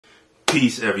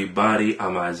Peace, everybody.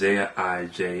 I'm Isaiah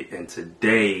IJ, and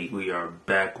today we are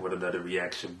back with another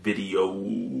reaction video.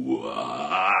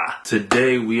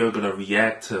 Today we are going to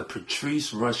react to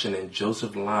Patrice Rushen and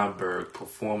Josef Leimberg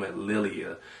perform at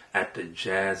Lilia at the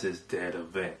Jazz is Dead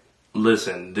event.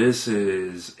 Listen, this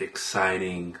is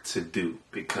exciting to do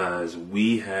because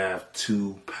we have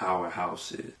two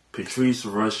powerhouses. Patrice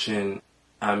Rushen,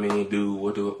 I mean, dude,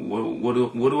 what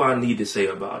do I need to say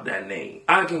about that name?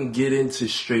 I can get into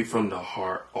Straight from the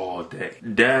Heart all day.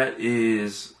 That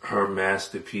is her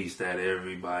masterpiece that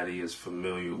everybody is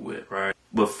familiar with, right?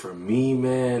 But for me,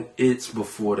 man, it's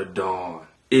Before the Dawn.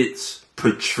 It's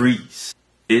Patrice.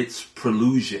 It's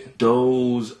Prelusion.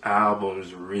 Those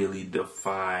albums really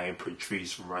define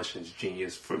Patrice Rushen's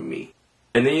genius for me.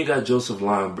 And then you got Josef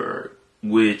Leimberg,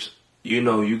 which, you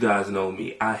know, you guys know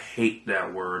me. I hate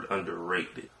that word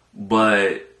underrated.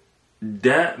 But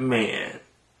that man,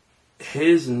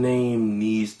 his name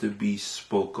needs to be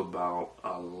spoke about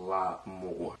a lot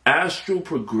more. Astral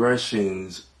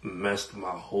Progressions messed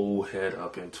my whole head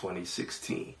up in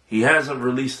 2016. He hasn't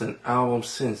released an album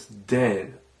since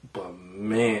then, but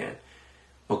man,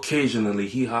 occasionally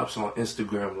he hops on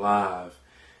Instagram Live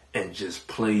and just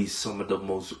plays some of the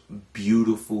most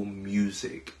beautiful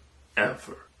music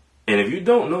ever. And if you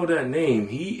don't know that name,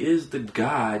 he is the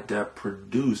guy that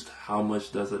produced How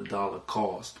Much Does a Dollar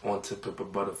Cost on To Pimp a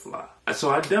Butterfly.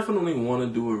 So I definitely want to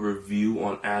do a review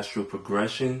on Astral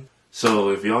Progression.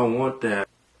 So if y'all want that,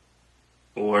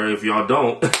 or if y'all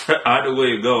don't, either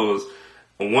way it goes,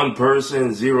 one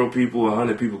person, 0 people,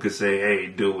 100 people could say, hey,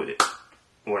 do it,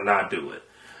 or not do it.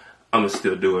 I'm going to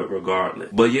still do it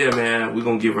regardless. But yeah, man, we're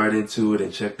going to get right into it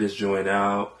and check this joint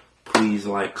out. Please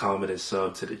like, comment, and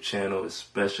sub to the channel,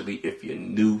 especially if you're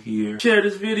new here. Share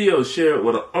this video. Share it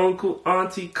with an uncle,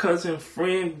 auntie, cousin,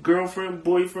 friend, girlfriend,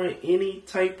 boyfriend, any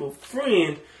type of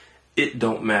friend. It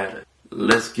don't matter.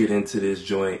 Let's get into this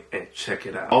joint and check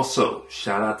it out. Also,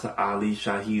 shout out to Ali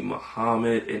Shaheed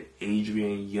Muhammad and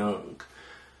Adrian Young.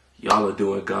 Y'all are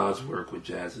doing God's work with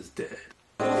Jazz is Dead.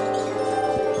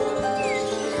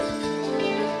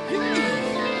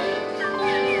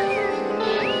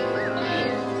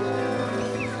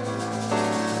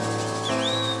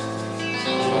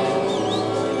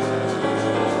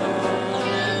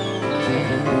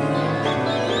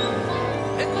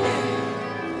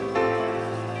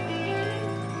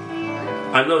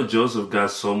 I know Joseph got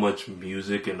so much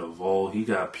music in the vault. He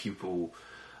got people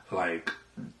like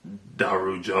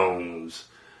Daru Jones,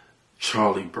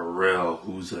 Charlie Burrell,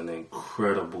 who's an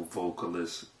incredible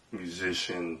vocalist,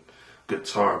 musician,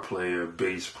 guitar player,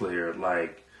 bass player.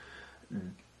 Like,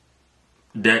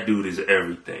 that dude is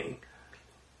everything.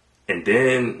 And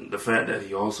then the fact that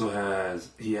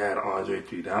he had Andre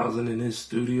 3000 in his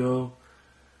studio.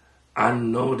 I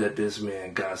know that this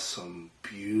man got some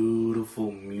beautiful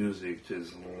music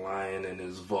just lying in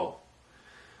his vault.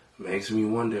 Makes me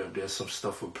wonder if there's some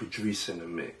stuff with Patrice in the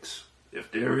mix.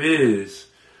 If there is,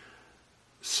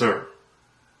 sir,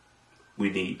 we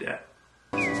need that.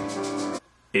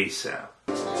 ASAP.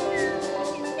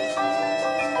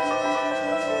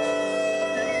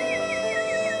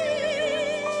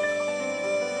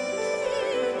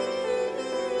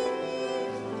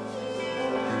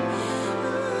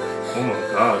 Oh my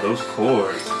God, those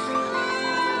chords.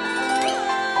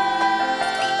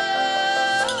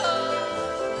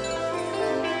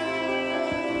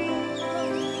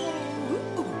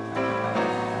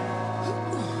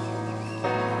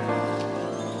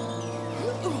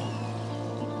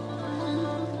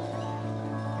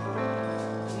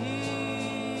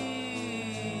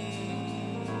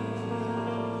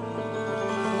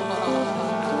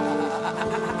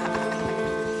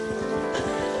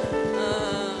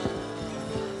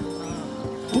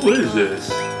 Who is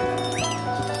this?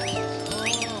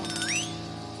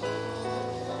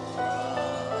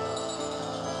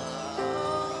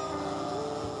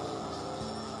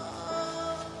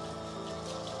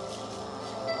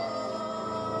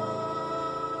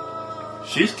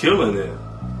 She's killing it.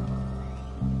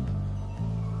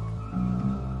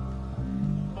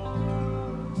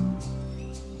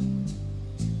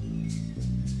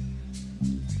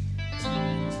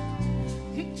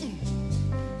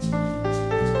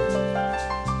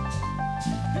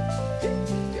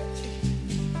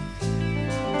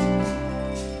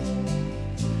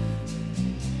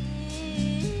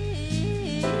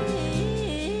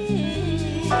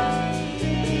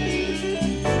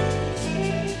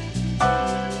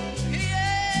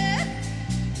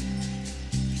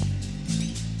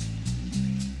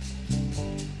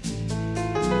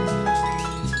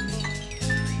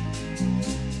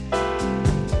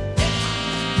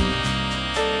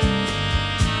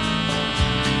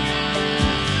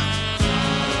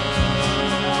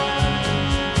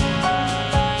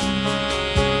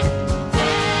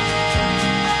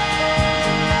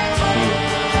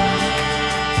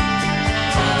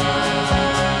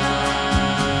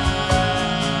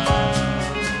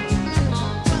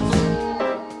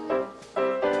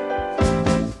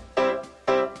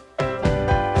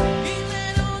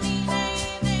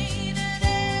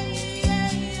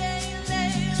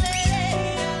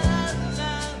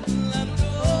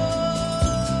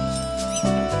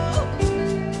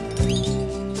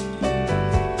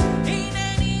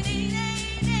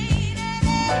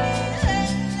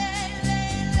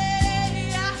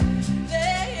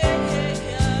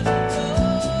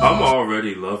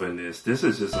 loving this. This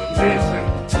is just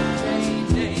amazing.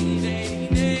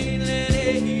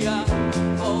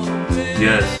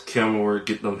 Yes, camera work,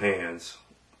 get them hands.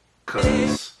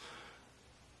 Cause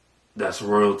that's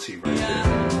royalty right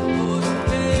there.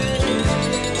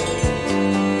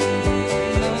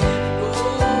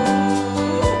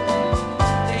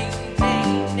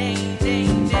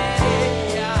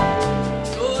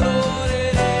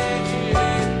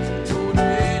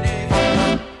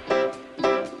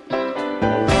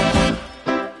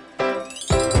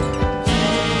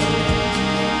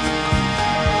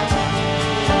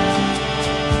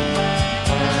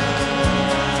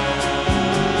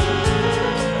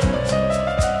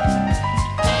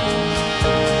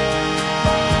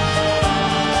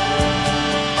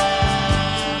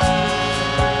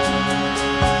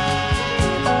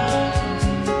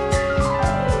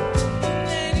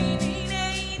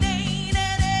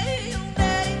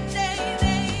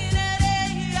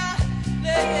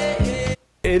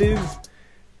 It is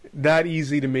not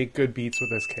easy to make good beats with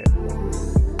this kid.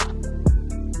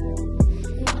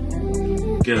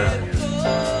 Get out of here.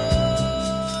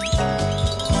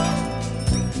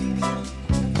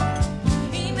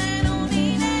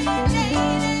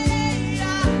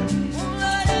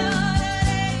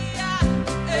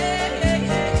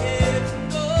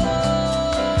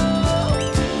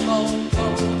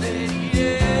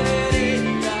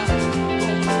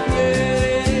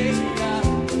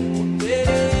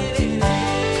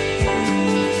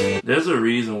 There's a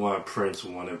reason why Prince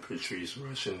wanted Patrice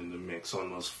Rushen in the mix on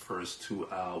those first two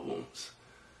albums.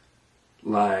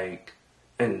 Like,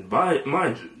 and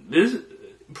mind you,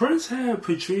 Prince had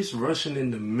Patrice Rushen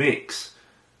in the mix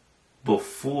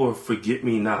before Forget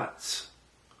Me Nots.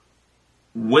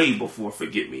 Way before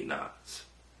Forget Me Nots.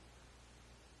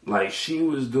 Like, she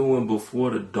was doing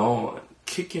Before the Dawn.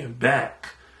 Kicking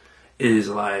Back is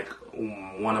like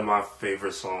one of my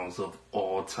favorite songs of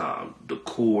all time. The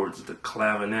chords, the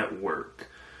clavinet work.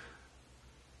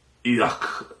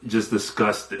 Yuck. Just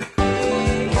disgusting.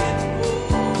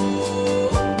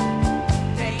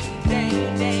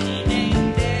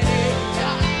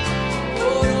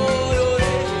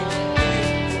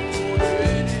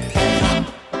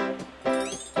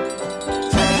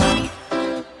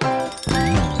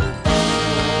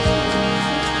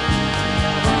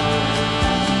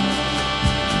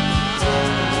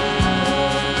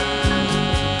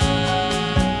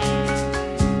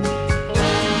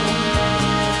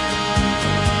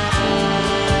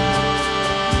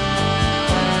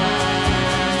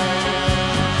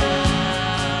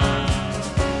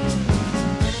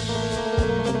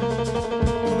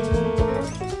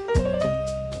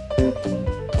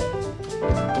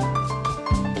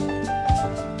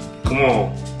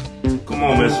 Come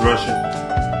on, Miss Rushen.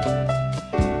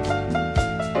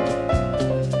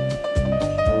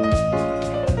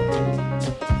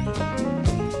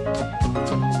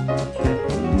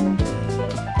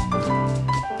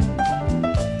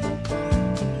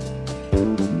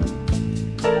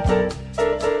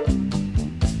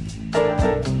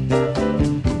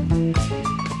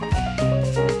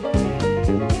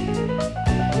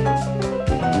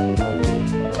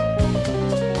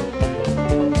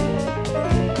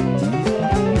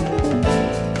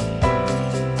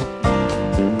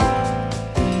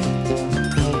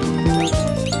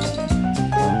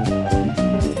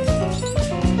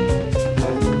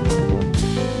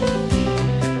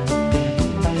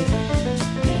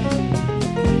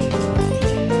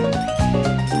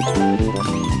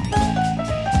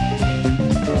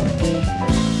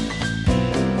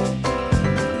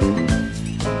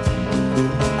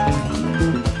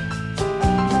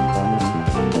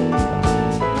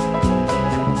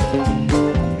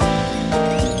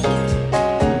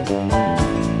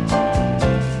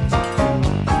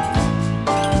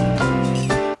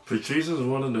 Patrice is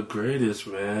one of the greatest,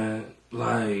 man.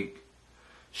 Like,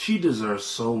 she deserves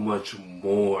so much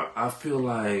more. I feel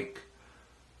like,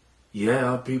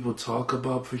 yeah, people talk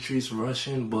about Patrice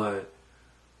Rushen, but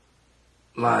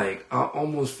like, I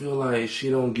almost feel like she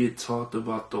don't get talked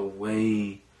about the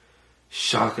way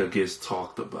Shaka gets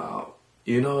talked about.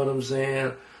 You know what I'm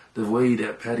saying? The way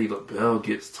that Patti LaBelle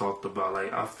gets talked about.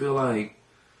 Like, I feel like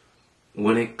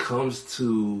when it comes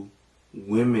to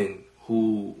women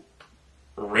who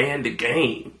ran the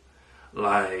game,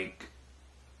 like,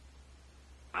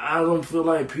 I don't feel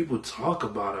like people talk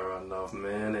about her enough,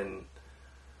 man, and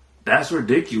that's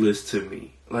ridiculous to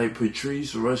me. Like,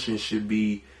 Patrice Rushen should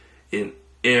be in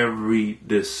every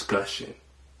discussion,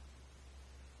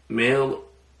 male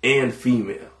and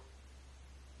female,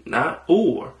 not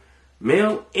or,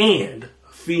 male and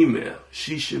female.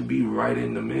 She should be right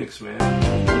in the mix, man,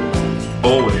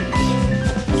 always.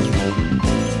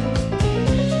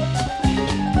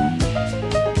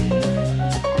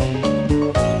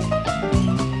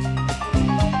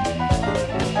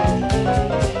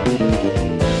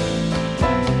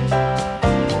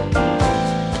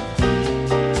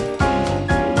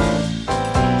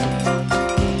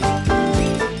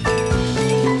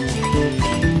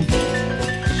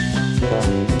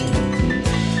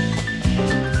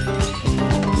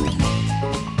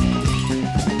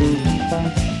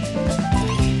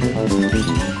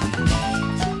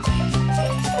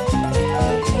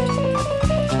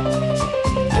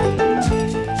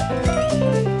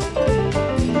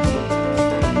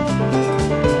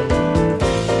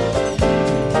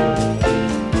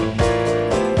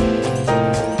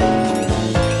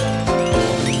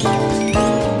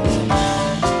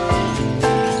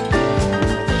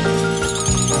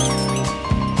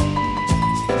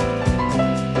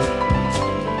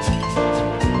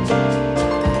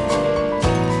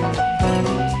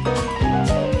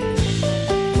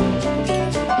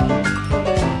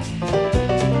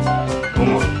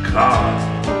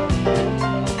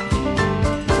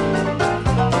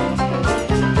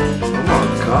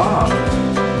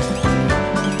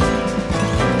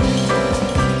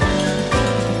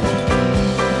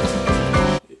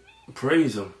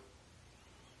 Praise him.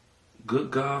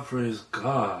 Good God, praise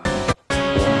God.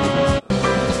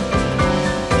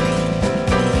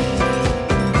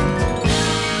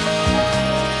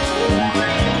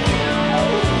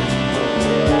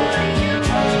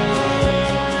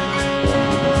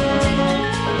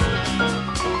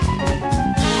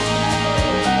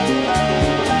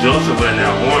 Josef in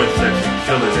that horn section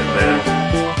killing it, man.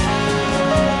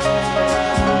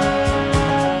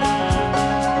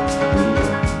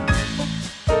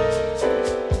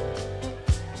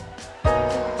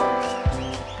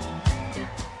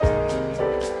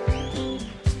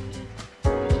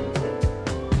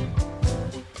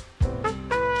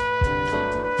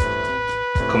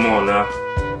 Come on now.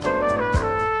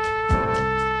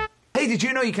 Hey, did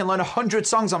you know you can learn 100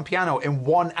 songs on piano in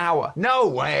 1 hour? No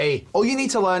way! All you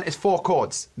need to learn is 4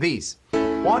 chords. These.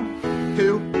 1,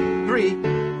 2, 3,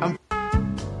 and...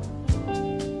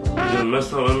 You just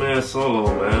messed up my man's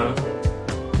solo, man.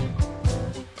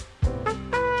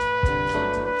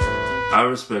 I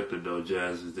respect it though,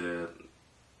 Jazz is there.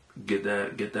 Get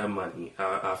that money.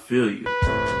 I feel you.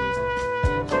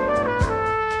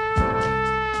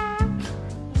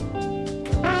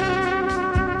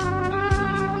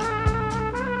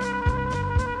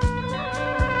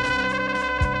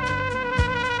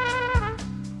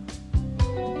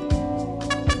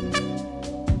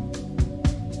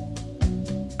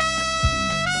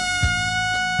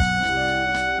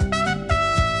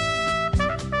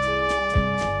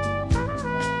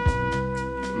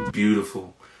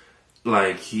 Beautiful.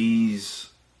 Like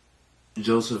Josef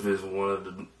is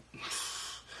one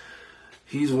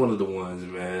of the ones,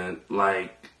 man.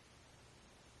 Like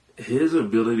his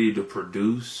ability to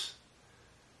produce,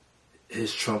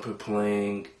 his trumpet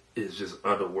playing is just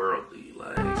otherworldly.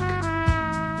 Like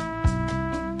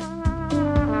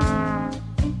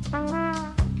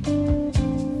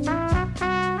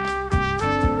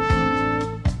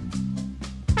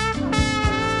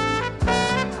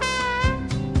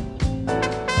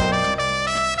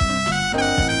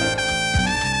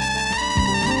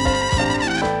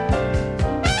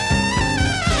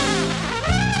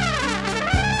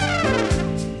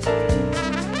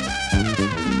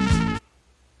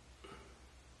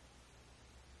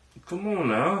come on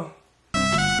now.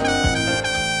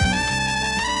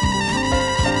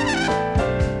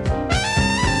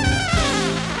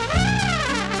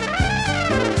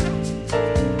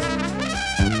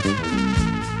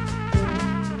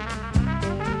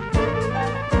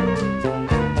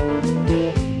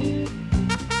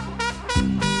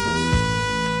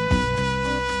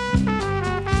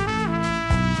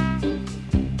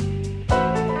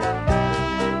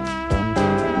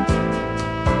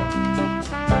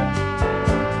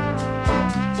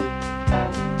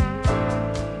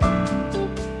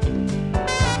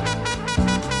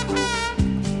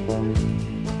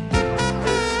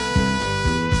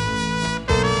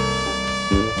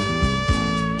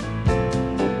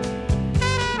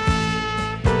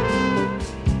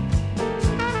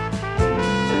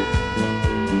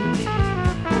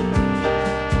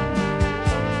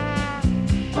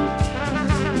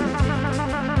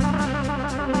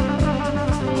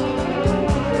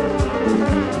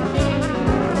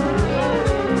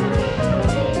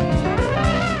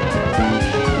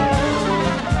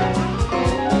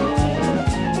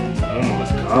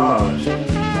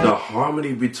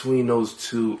 Harmony between those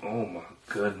two, oh my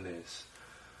goodness.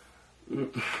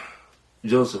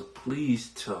 Josef, please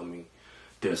tell me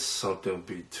there's something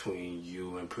between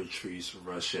you and Patrice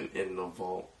Rushen in the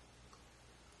vault.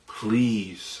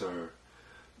 Please, sir.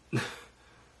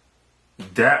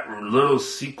 That little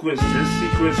sequence, this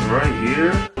sequence right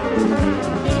here.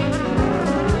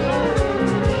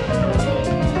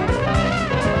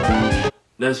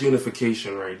 That's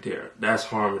unification right there. That's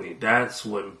harmony. That's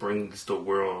what brings the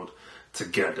world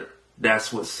together.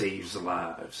 That's what saves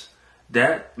lives.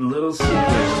 That little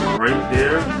sequence right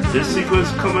there, this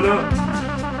sequence coming up.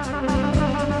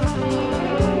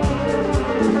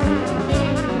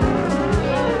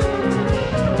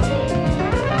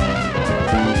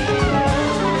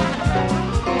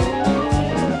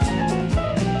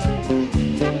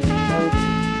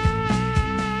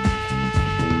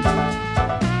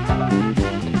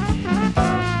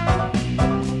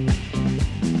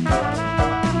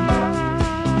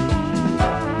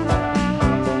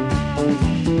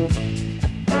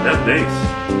 That bass.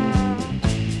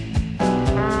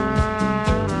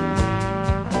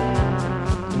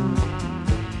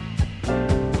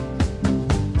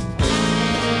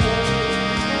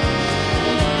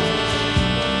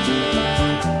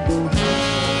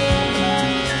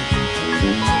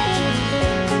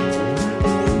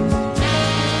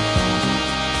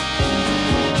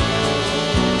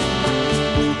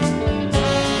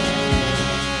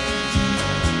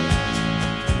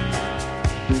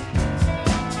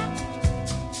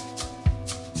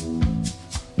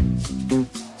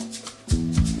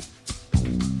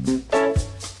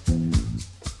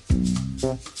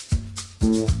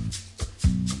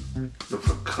 The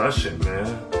percussion,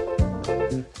 man.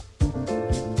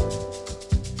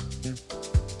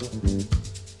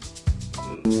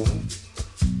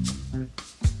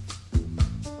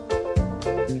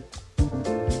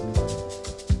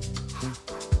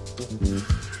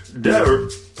 That,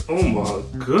 oh my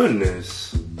goodness.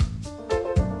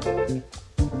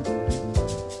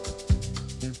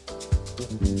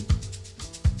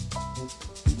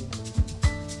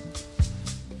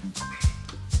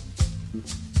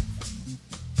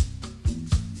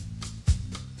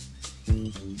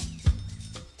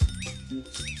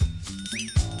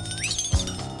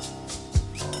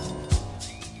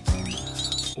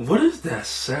 What is that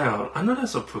sound? I know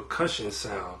that's a percussion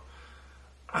sound.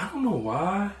 I don't know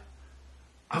why.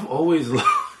 I've always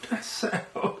loved that sound,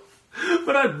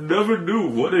 but I never knew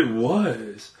what it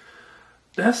was.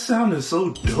 That sound is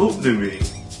so dope to me.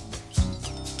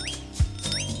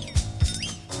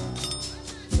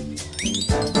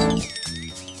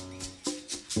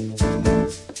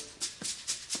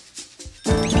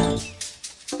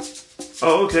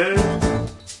 Oh, okay.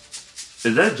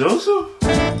 Is that Joseph?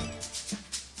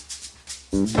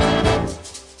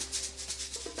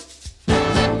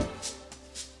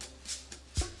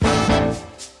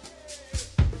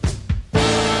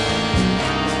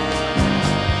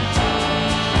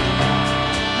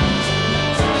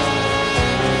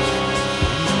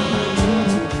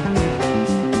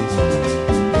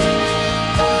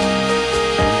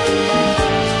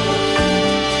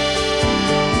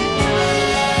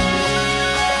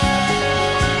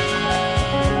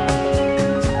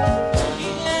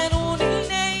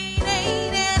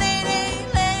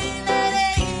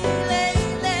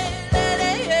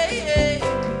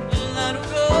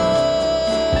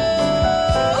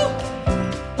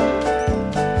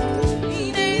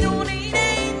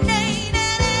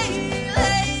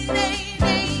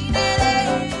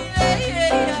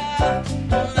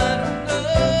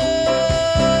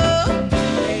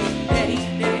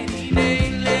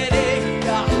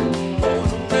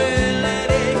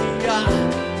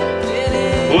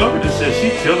 Whoever just said she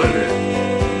killing it.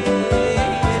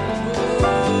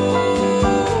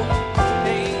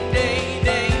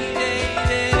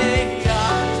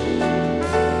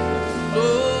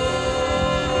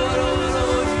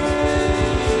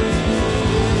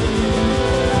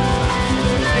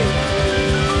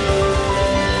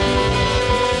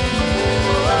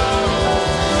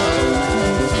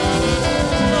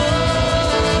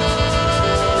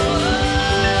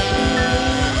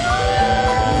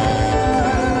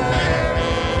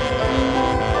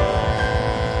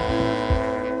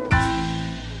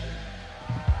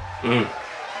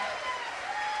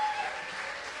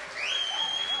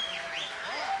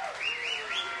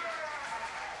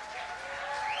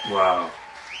 Wow.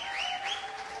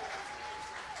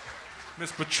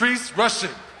 Miss Patrice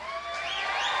Rushen.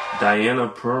 Diana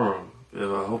Perham.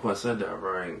 I hope I said that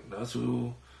right. That's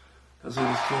who was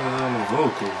killing on the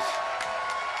vocals.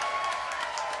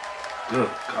 Good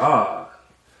God.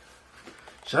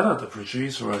 Shout out to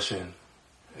Patrice Rushen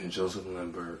and Josef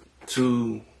Leimberg,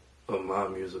 two of my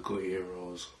musical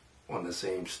heroes on the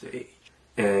same stage.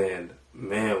 And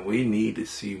man, we need to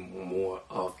see more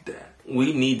of that.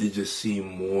 We need to just see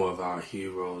more of our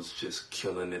heroes just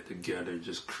killing it together,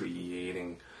 just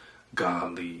creating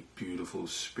godly, beautiful,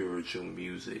 spiritual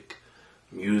music.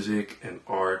 Music and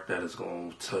art that is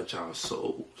going to touch our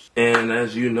souls. And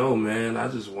as you know, man, I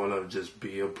just want to just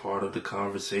be a part of the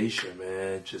conversation,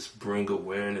 man. Just bring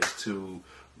awareness to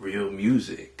real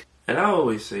music. And I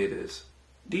always say this,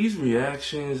 these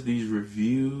reactions, these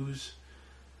reviews,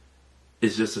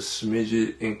 is just a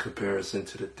smidget in comparison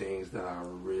to the things that I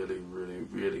really, really,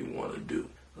 really want to do.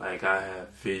 Like, I have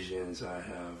visions, I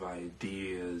have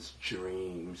ideas,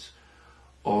 dreams,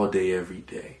 all day, every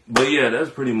day. But yeah, that's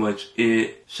pretty much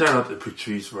it. Shout out to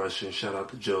Patrice Rushen, shout out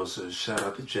to Joseph, shout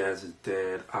out to Jazz is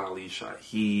Dead, Ali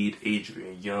Shaheed,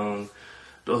 Adrian Young,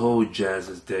 the whole Jazz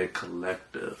is Dead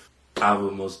collective. I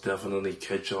will most definitely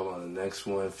catch y'all on the next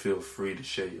one. Feel free to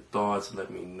share your thoughts.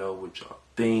 Let me know what y'all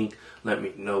think. Let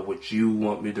me know what you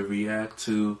want me to react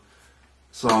to.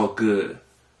 It's all good.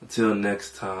 Until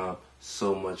next time,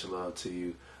 so much love to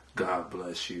you. God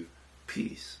bless you.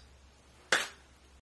 Peace.